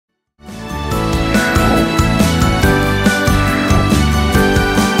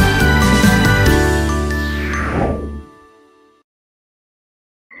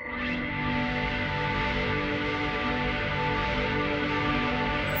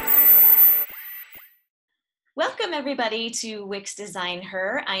Welcome everybody to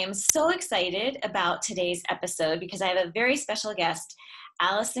WixDesignHer. I am so excited about today's episode because I have a very special guest,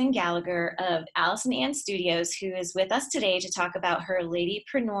 Allison Gallagher of Allison and Studios, who is with us today to talk about her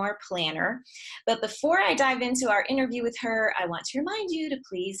Ladypreneur planner. But before I dive into our interview with her, I want to remind you to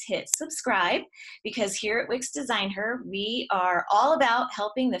please hit subscribe because here at WixDesignHer, we are all about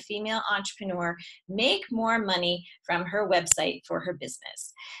helping the female entrepreneur make more money from her website for her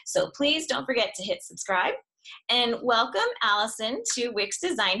business. So please don't forget to hit subscribe. And welcome, Allison, to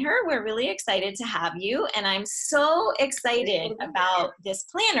WixDesignHer. We're really excited to have you, and I'm so excited about this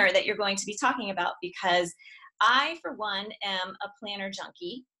planner that you're going to be talking about because I, for one, am a planner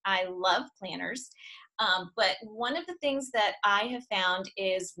junkie. I love planners, but one of the things that I have found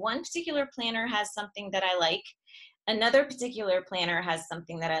is one particular planner has something that I like, another particular planner has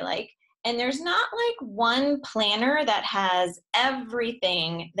something that I like, and there's not like one planner that has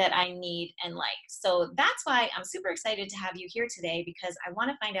everything that I need and like. So that's why I'm super excited to have you here today because I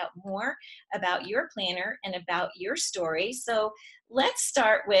want to find out more about your planner and about your story. So let's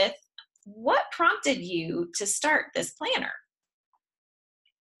start with what prompted you to start this planner?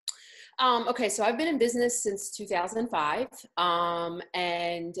 Okay, so I've been in business since 2005,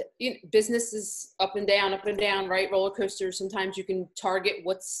 and business is up and down, right? Roller coaster. Sometimes you can target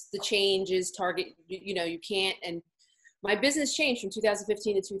what's the changes, you can't. And my business changed from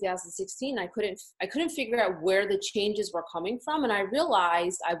 2015 to 2016. I couldn't figure out where the changes were coming from, and I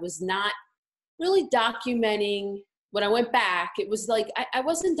realized I was not really documenting. When I went back, it was like I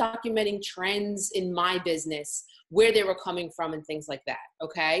wasn't documenting trends in my business, where they were coming from and things like that,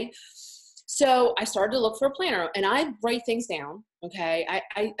 okay? So I started to look for a planner and I write things down, okay?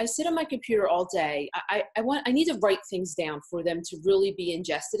 I sit on my computer all day. I need to write things down for them to really be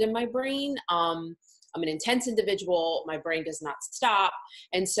ingested in my brain. I'm an intense individual. My brain does not stop.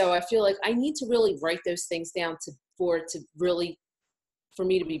 And so I feel like I need to really write those things down for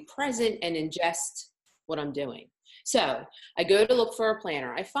me to be present and ingest what I'm doing. So I go to look for a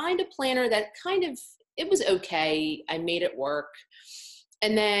planner. I find a planner that it was okay. I made it work.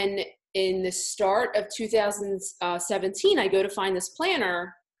 And then in the start of 2017, I go to find this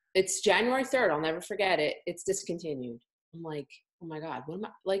planner. It's January 3rd. I'll never forget it. It's discontinued. I'm like, oh my God, what am I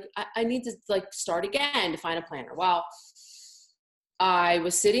like? I need to start again to find a planner. Well, I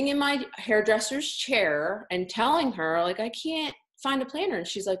was sitting in my hairdresser's chair and telling her I can't find a planner. And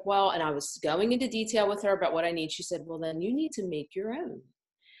she's like, well, and I was going into detail with her about what I need. She said, well, then you need to make your own.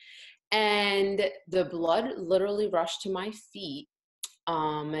 And the blood literally rushed to my feet.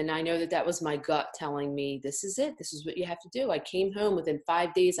 And I know that was my gut telling me, this is it. This is what you have to do. I came home within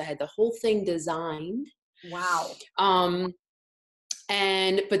 5 days. I had the whole thing designed. Wow. But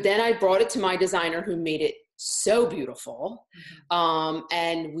then I brought it to my designer who made it so beautiful.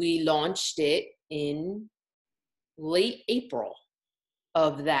 And we launched it in late April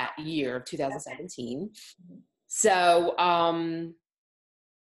of that year of 2017. So,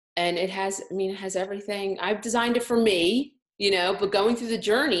 and it has everything. I've designed it for me, but going through the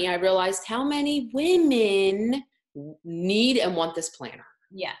journey, I realized how many women need and want this planner.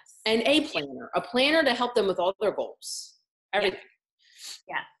 Yes. And a planner to help them with all their goals, everything.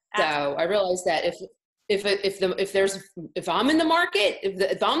 Yeah. So I realized that if I'm in the market,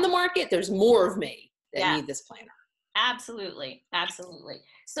 if I'm the market, there's more of me that need this planner. Absolutely.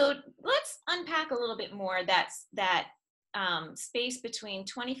 So let's unpack a little bit more that space between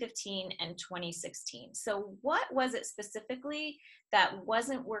 2015 and 2016. So what was it specifically that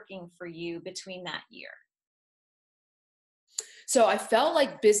wasn't working for you between that year? So I felt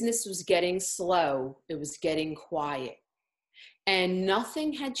like business was getting slow. It was getting quiet and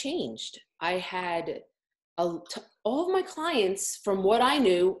nothing had changed. I had all of my clients, from what I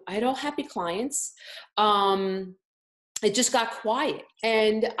knew, I had all happy clients. It just got quiet,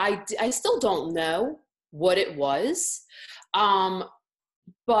 and I still don't know what it was.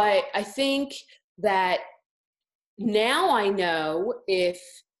 But I think that now I know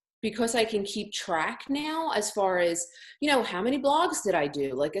because I can keep track now as far as, how many blogs did I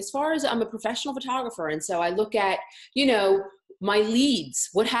do? As far as I'm a professional photographer. And so I look at, my leads,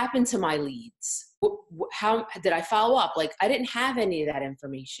 what happened to my leads? How did I follow up? I didn't have any of that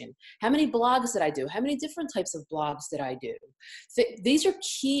information. How many blogs did I do? How many different types of blogs did I do? These are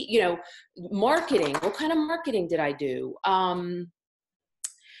key, marketing. What kind of marketing did I do? And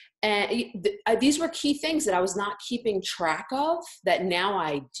these were key things that I was not keeping track of that now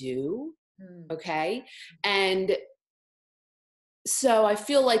I do. Okay. And so I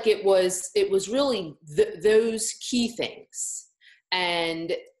feel like it was really those key things,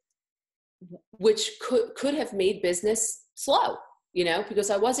 and which could have made business slow. because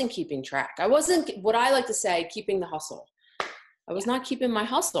I wasn't keeping track. I wasn't, what I like to say, keeping the hustle. I was not keeping my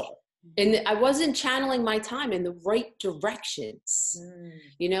hustle. And I wasn't channeling my time in the right directions,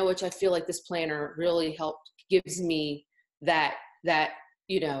 which I feel like this planner really gives me that,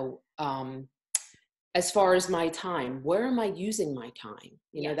 as far as my time, where am I using my time?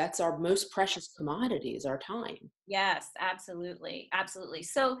 That's our most precious commodity, is our time. Yes, absolutely. Absolutely.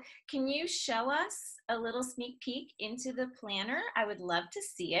 So can you show us a little sneak peek into the planner? I would love to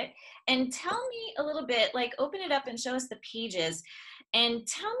see it. And tell me a little bit, like open it up and show us the pages and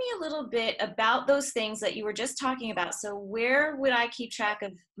tell me a little bit about those things that you were just talking about. So where would I keep track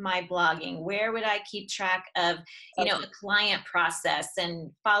of my blogging? Where would I keep track of, a client process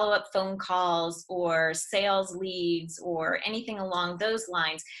and follow-up phone calls or sales leads or anything along those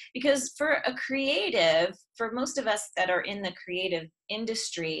lines? Because for a creative, for most of us that are in the creative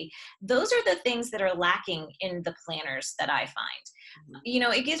industry, those are the things that are lacking in the planners that I find.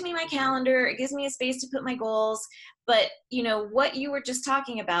 It gives me my calendar, it gives me a space to put my goals, but what you were just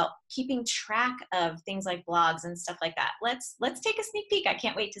talking about, keeping track of things like blogs and stuff like that. Let's take a sneak peek. I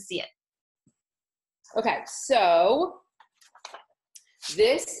can't wait to see it. Okay, so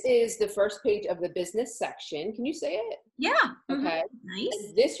this is the first page of the business section. Can you say it? Yeah. Okay. Nice.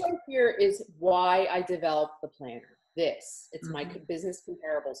 And this right here is why I developed the planner. It's my business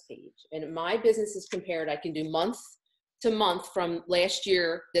comparables page. And my business is compared. I can do month to month from last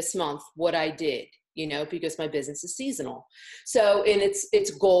year, this month, what I did, because my business is seasonal. So in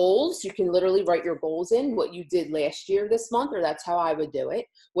its goals, you can literally write your goals in, what you did last year, this month, or that's how I would do it.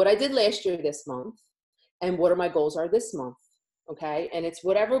 What I did last year, this month, and what are my goals are this month. Okay. And it's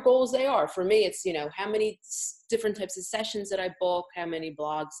whatever goals they are. For me, it's, how many different types of sessions that I book, how many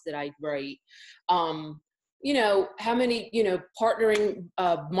blogs that I write, how many, partnering,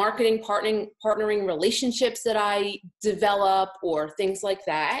 marketing, partnering relationships that I develop or things like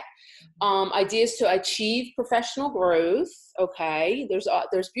that. Ideas to achieve professional growth. Okay.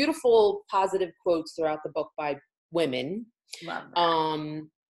 There's beautiful positive quotes throughout the book by women. Love that.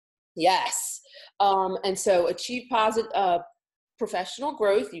 Yes. And so achieve positive, professional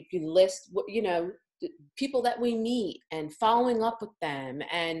growth. You can list, people that we meet and following up with them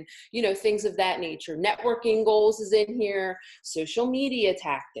and, things of that nature. Networking goals is in here, social media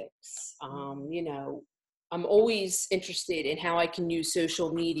tactics. I'm always interested in how I can use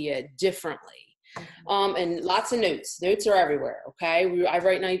social media differently. And lots of notes. Notes are everywhere. Okay. I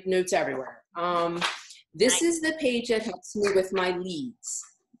write notes everywhere. This is the page that helps me with my leads,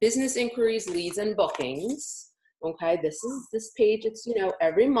 business inquiries, leads, and bookings. Okay. This is this page. It's,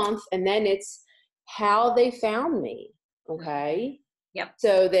 every month. And then it's how they found me. Okay. Yep.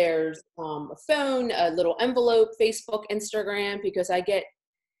 So there's a phone, a little envelope, Facebook, Instagram, because I get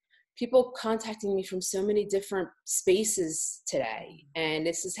people contacting me from so many different spaces today. And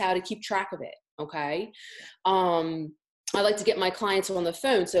this is how to keep track of it. Okay. I like to get my clients on the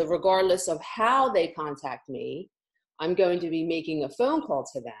phone. So regardless of how they contact me, I'm going to be making a phone call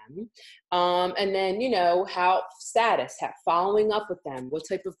to them. And then, how status, following up with them, what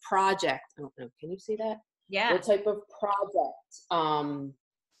type of project, I don't know, can you see that? Yeah. What type of project?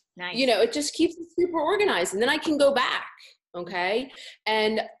 Nice. It just keeps it super organized, and then I can go back. Okay.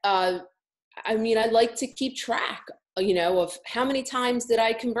 And, I like to keep track, of how many times did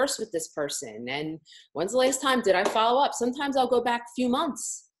I converse with this person? And when's the last time did I follow up? Sometimes I'll go back a few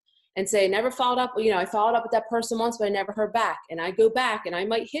months and say, never followed up. I followed up with that person once, but I never heard back. And I go back and I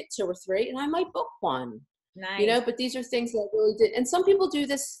might hit 2 or 3 and I might book one, Nice. But these are things that I really did. And some people do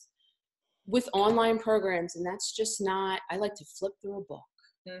this with online programs, and that's just not, I like to flip through a book.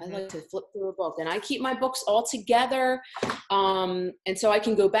 I like to flip through a book, and I keep my books all together. And so I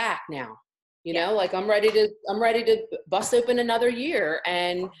can go back now, like I'm ready to bust open another year,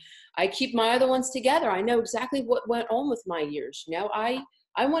 and I keep my other ones together. I know exactly what went on with my years.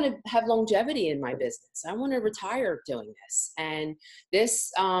 I want to have longevity in my business. I want to retire doing this. And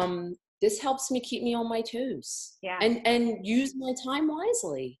this helps keep me on my toes. Yeah. And use my time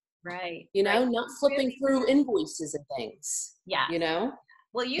wisely. Right. Not flipping through invoices and things. Yeah.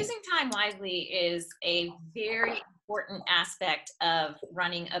 Well, using time wisely is a very important aspect of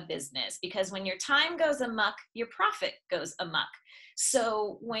running a business, because when your time goes amok, your profit goes amok.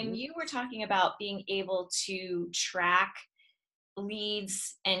 So when you were talking about being able to track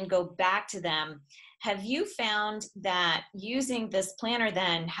leads and go back to them, have you found that using this planner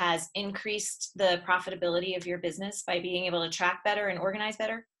then has increased the profitability of your business by being able to track better and organize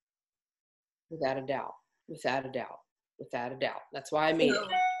better? Without a doubt. Without a doubt. Without a doubt. That's why I made it.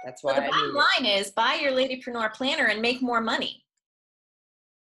 That's why the bottom line is buy your Ladypreneur planner and make more money.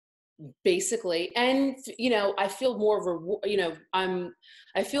 basically. And, I feel more,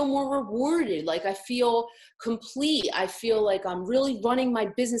 I feel more rewarded. Like I feel complete. I feel like I'm really running my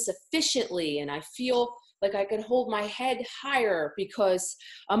business efficiently. And I feel like I can hold my head higher because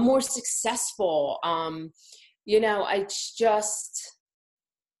I'm more successful. I just,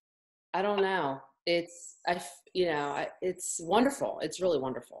 I don't know. It's wonderful. It's really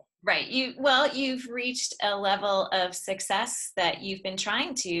wonderful. Right. You've reached a level of success that you've been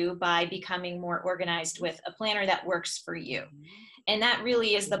trying to by becoming more organized with a planner that works for you. And that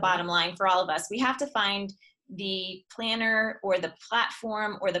really is the bottom line for all of us. We have to find the planner or the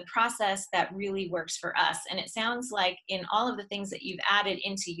platform or the process that really works for us. And it sounds like in all of the things that you've added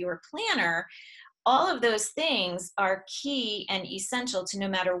into your planner, all of those things are key and essential to no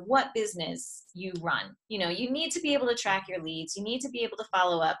matter what business you run. You need to be able to track your leads. You need to be able to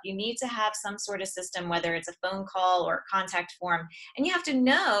follow up. You need to have some sort of system, whether it's a phone call or a contact form. And you have to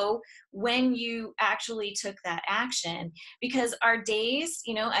know when you actually took that action, because our days,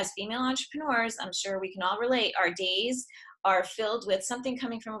 as female entrepreneurs, I'm sure we can all relate, our days are filled with something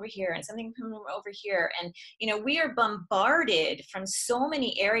coming from over here and something coming from over here. And, we are bombarded from so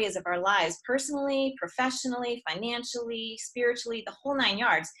many areas of our lives, personally, professionally, financially, spiritually, the whole 9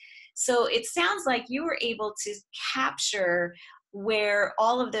 yards. So it sounds like you were able to capture where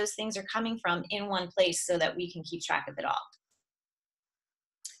all of those things are coming from in one place so that we can keep track of it all.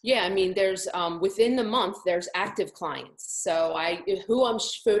 Yeah, I mean, there's within the month, there's active clients. So who I'm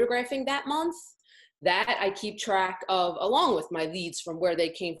photographing that month, that I keep track of, along with my leads from where they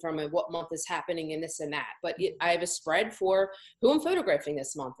came from and what month is happening and this and that. But I have a spread for who I'm photographing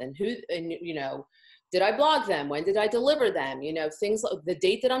this month and did I blog them? When did I deliver them? Things like the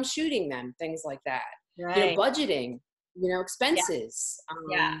date that I'm shooting them, things like that. Right. Budgeting, expenses.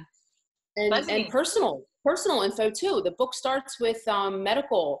 Yeah. And personal info too. The book starts with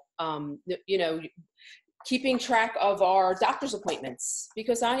medical, keeping track of our doctor's appointments,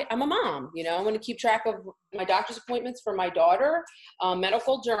 because I'm a mom, I want to keep track of my doctor's appointments for my daughter,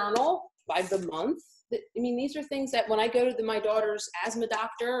 medical journal by the month. I mean, these are things that when I go to my daughter's asthma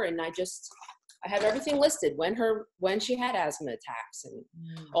doctor, and I have everything listed, when she had asthma attacks and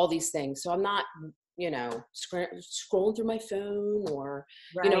all these things. So I'm not, scrolling through my phone or,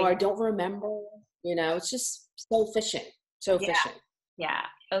 right. I don't remember, it's just so efficient. Yeah.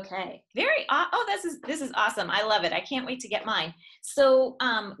 Okay. This is awesome. I love it. I can't wait to get mine. So,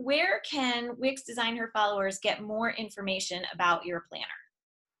 where can WixDesignHer followers get more information about your planner?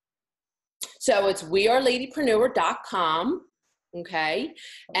 So it's weareladypreneur.com. Okay.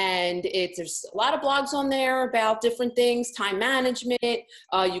 And there's a lot of blogs on there about different things, time management.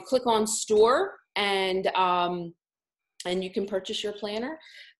 You click on store and you can purchase your planner.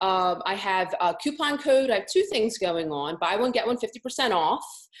 I have a coupon code. I have two things going on. Buy one, get one 50% off.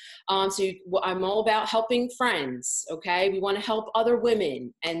 I'm all about helping friends. Okay. We want to help other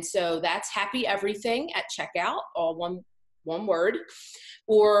women. And so that's Happy Everything at checkout, all one word,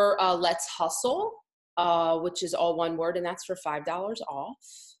 or Let's Hustle, which is all one word, and that's for $5 off.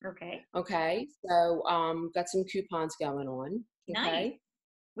 Okay. Okay. So got some coupons going on. Okay. Nice.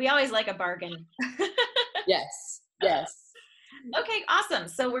 We always like a bargain. Yes. Okay, awesome.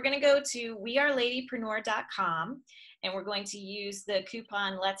 So we're going to go to weareladypreneur.com and we're going to use the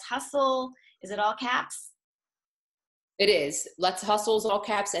coupon Let's Hustle. Is it all caps? It is. Let's Hustle is all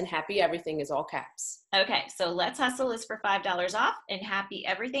caps and Happy Everything is all caps. Okay, so Let's Hustle is for $5 off and Happy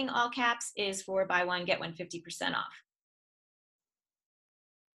Everything, all caps, is for buy one, get one 50% off.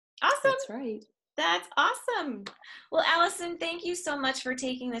 Awesome. That's right. That's awesome. Well, Allison, thank you so much for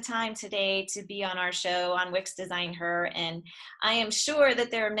taking the time today to be on our show on WixDesignHer. And I am sure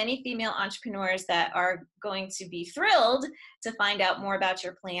that there are many female entrepreneurs that are going to be thrilled to find out more about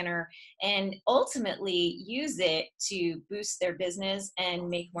your planner and ultimately use it to boost their business and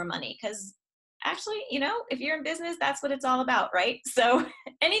make more money. Because actually, if you're in business, that's what it's all about, right? So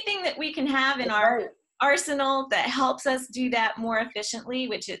anything that we can have in our arsenal that helps us do that more efficiently,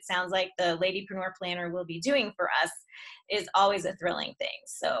 which it sounds like the Ladypreneur Planner will be doing for us, is always a thrilling thing.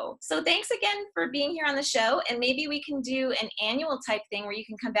 So thanks again for being here on the show. And maybe we can do an annual type thing where you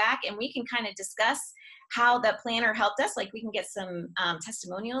can come back and we can kind of discuss how the planner helped us. Like we can get some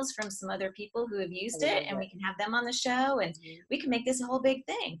testimonials from some other people who have used it, and we can have them on the show, and we can make this a whole big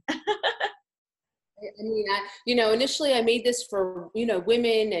thing. I mean, initially I made this for,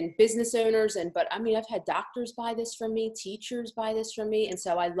 women and business owners, but I've had doctors buy this from me, teachers buy this from me. And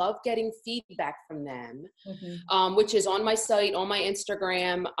so I love getting feedback from them, which is on my site, on my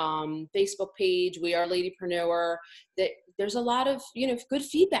Instagram, Facebook page, We Are Ladypreneur. That there's a lot of, good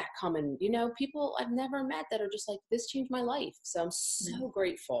feedback coming, people I've never met that are just like, this changed my life. So I'm so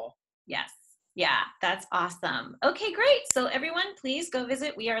grateful. Yes. Yeah, that's awesome. Okay, great. So everyone, please go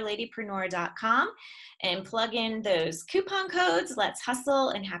visit weareladypreneur.com and plug in those coupon codes. Let's hustle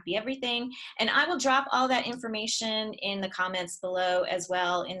and happy everything. And I will drop all that information in the comments below as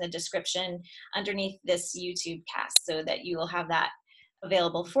well in the description underneath this YouTube cast so that you will have that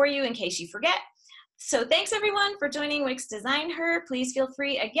available for you in case you forget. So thanks everyone for joining WixDesignHer. Please feel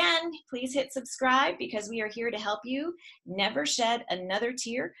free again, please hit subscribe because we are here to help you never shed another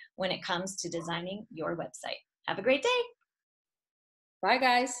tear when it comes to designing your website. Have a great day. Bye,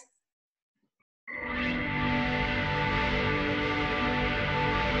 guys.